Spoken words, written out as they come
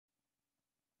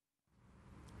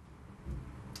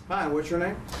Hi, what's your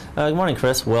name? Good morning,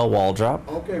 Chris. Wil Waldrop.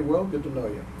 Okay, Will, good to know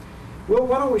you. Will,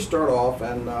 why don't we start off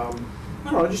and, I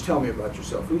don't know, just tell me about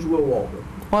yourself. Who's Wil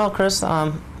Waldrop? Well, Chris,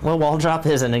 Wil Waldrop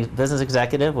is a business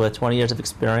executive with 20 years of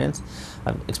experience.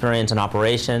 I've experience in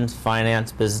operations,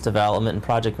 finance, business development, and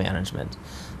project management.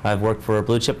 I've worked for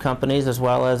blue chip companies as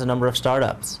well as a number of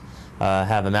startups. I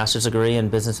have a master's degree in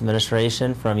business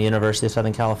administration from University of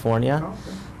Southern California.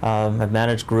 Okay. I've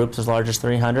managed groups as large as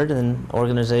 300 and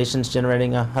organizations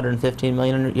generating $115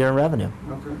 million a year in revenue.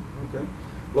 Okay, okay.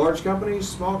 Large companies,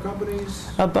 small companies?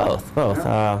 Both.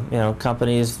 Yeah.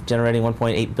 Companies generating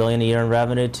 $1.8 billion a year in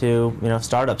revenue to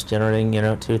startups generating $2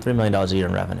 or $3 million a year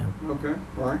in revenue. Okay,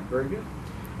 all right, very good.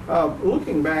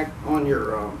 Looking back on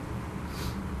your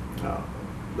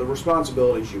the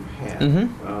responsibilities you've had,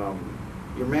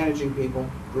 you're managing people,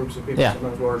 groups of people,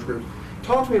 sometimes large groups.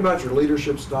 Talk to me about your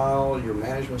leadership style, your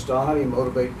management style. How do you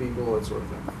motivate people, that sort of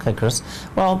thing? Okay, Chris.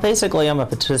 Well, basically, I'm a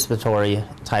participatory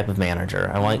type of manager.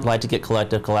 I like to get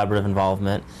collective, collaborative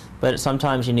involvement, but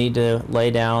sometimes you need to lay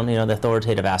down, the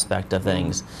authoritative aspect of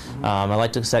things. I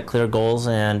like to set clear goals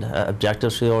and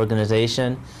objectives for the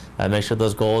organization. Make sure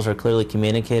those goals are clearly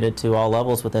communicated to all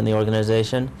levels within the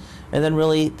organization. And then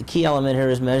really, the key element here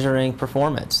is measuring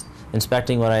performance,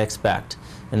 inspecting what I expect.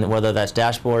 And whether that's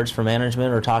dashboards for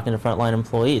management or talking to frontline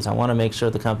employees, I want to make sure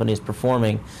the company is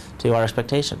performing to our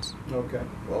expectations. Okay,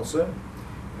 well said.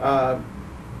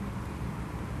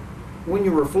 When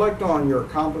you reflect on your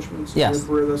accomplishments in your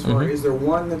career thus far, is there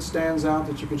one that stands out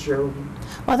that you could share with me?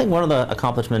 Well, I think one of the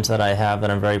accomplishments that I have that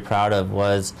I'm very proud of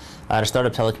was to start a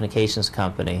telecommunications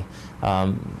company.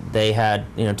 They had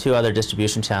two other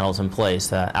distribution channels in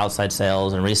place, outside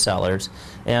sales and resellers,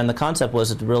 and the concept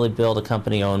was to really build a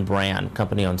company-owned brand,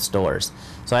 company-owned stores.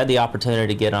 So I had the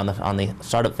opportunity to get on the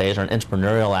startup phase, or an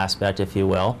entrepreneurial aspect, if you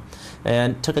will,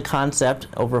 and took a concept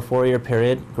over a 4-year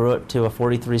period, grew it to a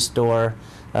 43-store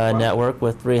network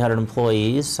with 300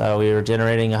 employees. We were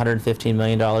generating $115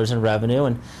 million in revenue,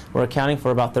 and we're accounting for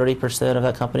about 30% of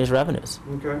that company's revenues.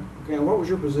 Okay. Okay. And what was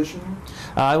your position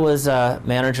there? I was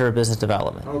manager of business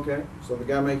development. Okay. So the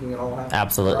guy making it all happen.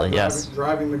 Absolutely. Yes.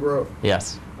 Driving the growth.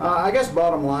 Yes. I guess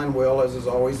bottom line, Will, as is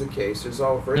always the case, there's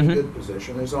always a very good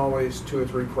position. There's always 2 or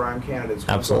 3 prime candidates.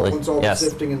 Absolutely. Once all the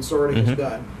sifting and sorting is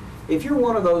done. If you're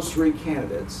one of those 3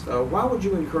 candidates, why would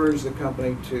you encourage the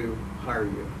company to hire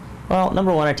you? Well,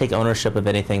 number one, I take ownership of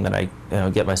anything that I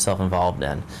get myself involved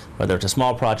in. Whether it's a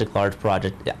small project, large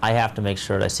project, I have to make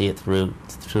sure that I see it through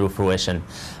fruition.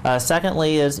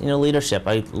 Secondly is leadership.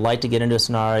 I like to get into a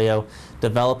scenario,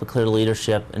 develop a clear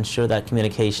leadership, ensure that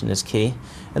communication is key.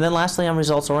 And then lastly, I'm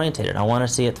results oriented. I want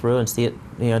to see it through and see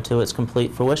it to its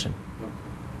complete fruition.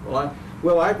 Okay.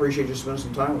 Well, I appreciate you spending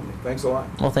some time with me. Thanks a lot.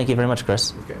 Well, thank you very much,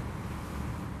 Chris. Okay.